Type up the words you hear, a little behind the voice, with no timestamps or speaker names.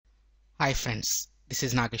Hi friends, this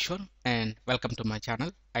is Nageshwar and welcome to my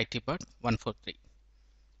channel ITbird143.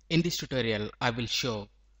 In this tutorial, I will show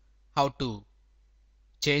how to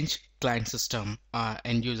change client system or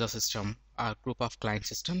end user system or group of client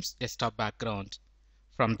systems desktop background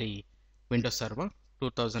from the Windows Server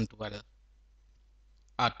 2012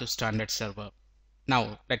 or to standard server.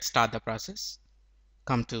 Now let's start the process.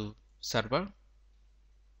 Come to server.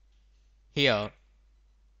 Here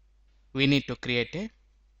we need to create a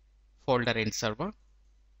folder in server.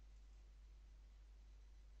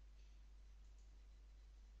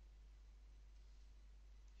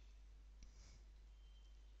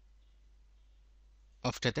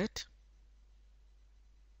 After that,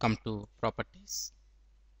 come to properties,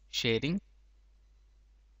 sharing,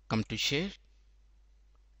 come to share.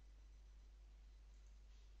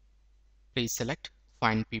 Please select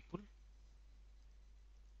find people.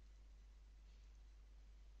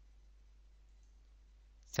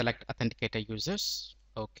 Select authenticator users.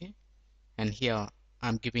 Okay. And here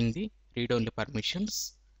I'm giving the read-only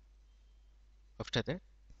permissions. After that,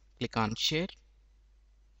 click on share.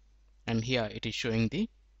 And here it is showing the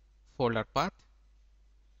folder path.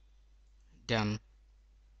 Done.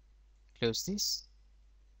 Close this.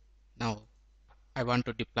 Now I want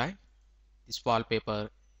to deploy this wallpaper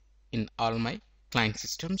in all my client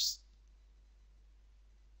systems.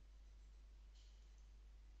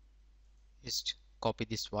 Just copy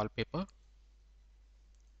this wallpaper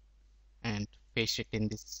and paste it in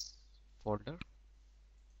this folder.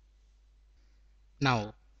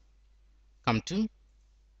 Now come to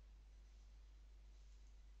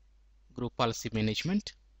group policy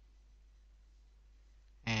management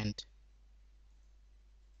and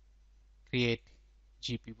create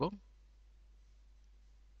GPO.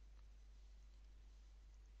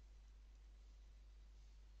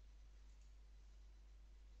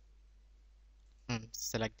 And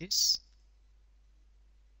select this.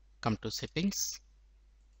 Come to settings,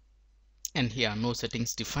 and here no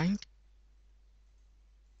settings defined.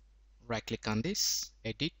 Right click on this,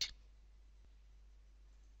 edit,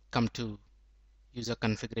 come to user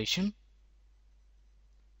configuration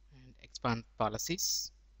and expand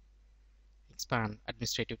policies, expand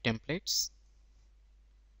administrative templates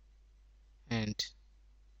and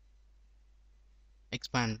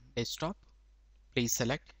expand desktop. Please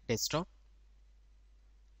select desktop.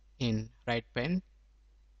 In right pane,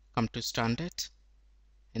 come to standard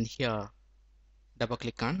and here double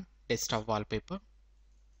click on desktop wallpaper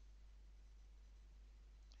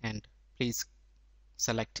and please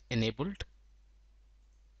select enabled,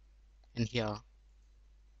 and here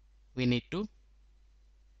we need to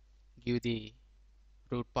give the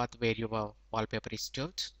root path where your wallpaper is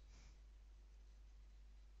stored,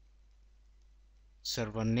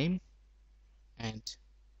 server name and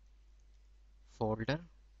folder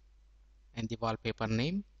and the wallpaper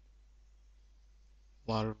name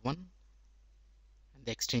wall1 and the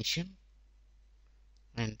extension.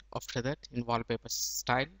 And after that, in wallpaper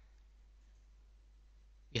style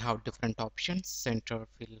we have different options: center,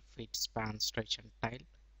 fill, fit, span, stretch and tile.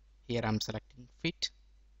 Here I'm selecting fit.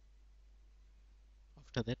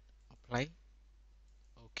 After that, apply.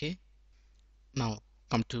 Okay. Now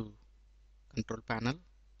come to control panel,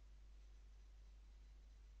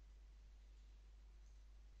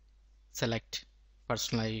 select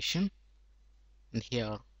personalization and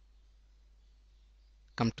here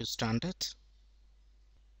come to standard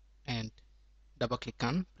and double click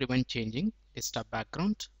on prevent changing desktop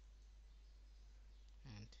background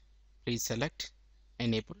and please select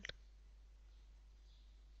enabled,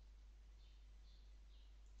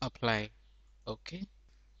 apply. Okay.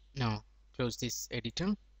 Now close this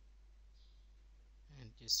editor and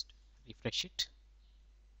just refresh it.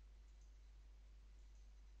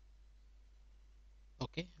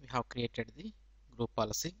 Okay, we have created the group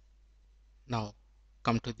policy. Now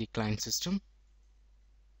come to the client system,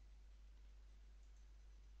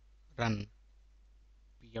 run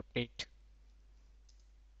pupdate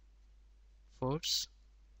force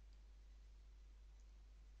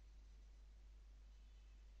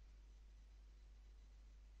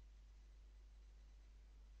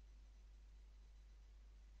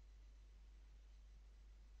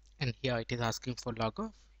and here it is asking for log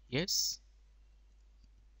off. Yes.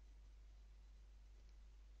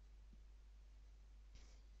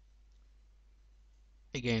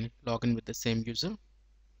 Again log in with the same user.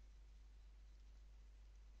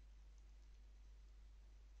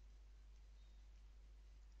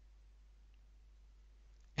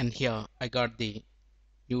 And here I got the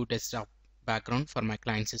new desktop background for my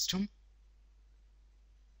client system.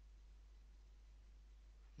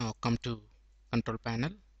 Now come to control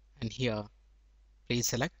panel and here Please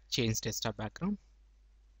select change desktop background.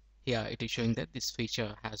 Here it is showing that this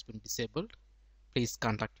feature has been disabled. Please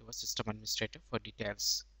contact your system administrator for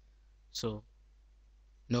details. So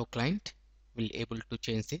no client will able to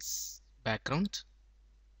change this background.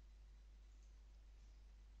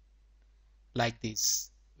 Like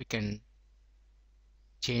this, we can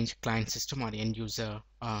change client system or end user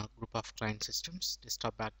group of client systems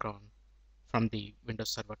desktop background from the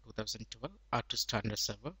Windows Server 2012 or to standard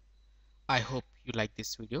server. I hope you like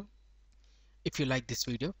this video. If you like this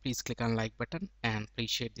video, please click on like button and please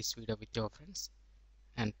share this video with your friends,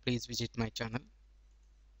 and please visit my channel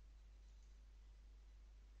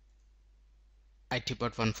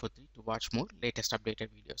ITbot143 to watch more latest updated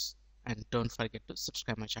videos, and don't forget to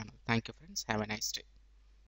subscribe my channel. Thank you friends, have a nice day.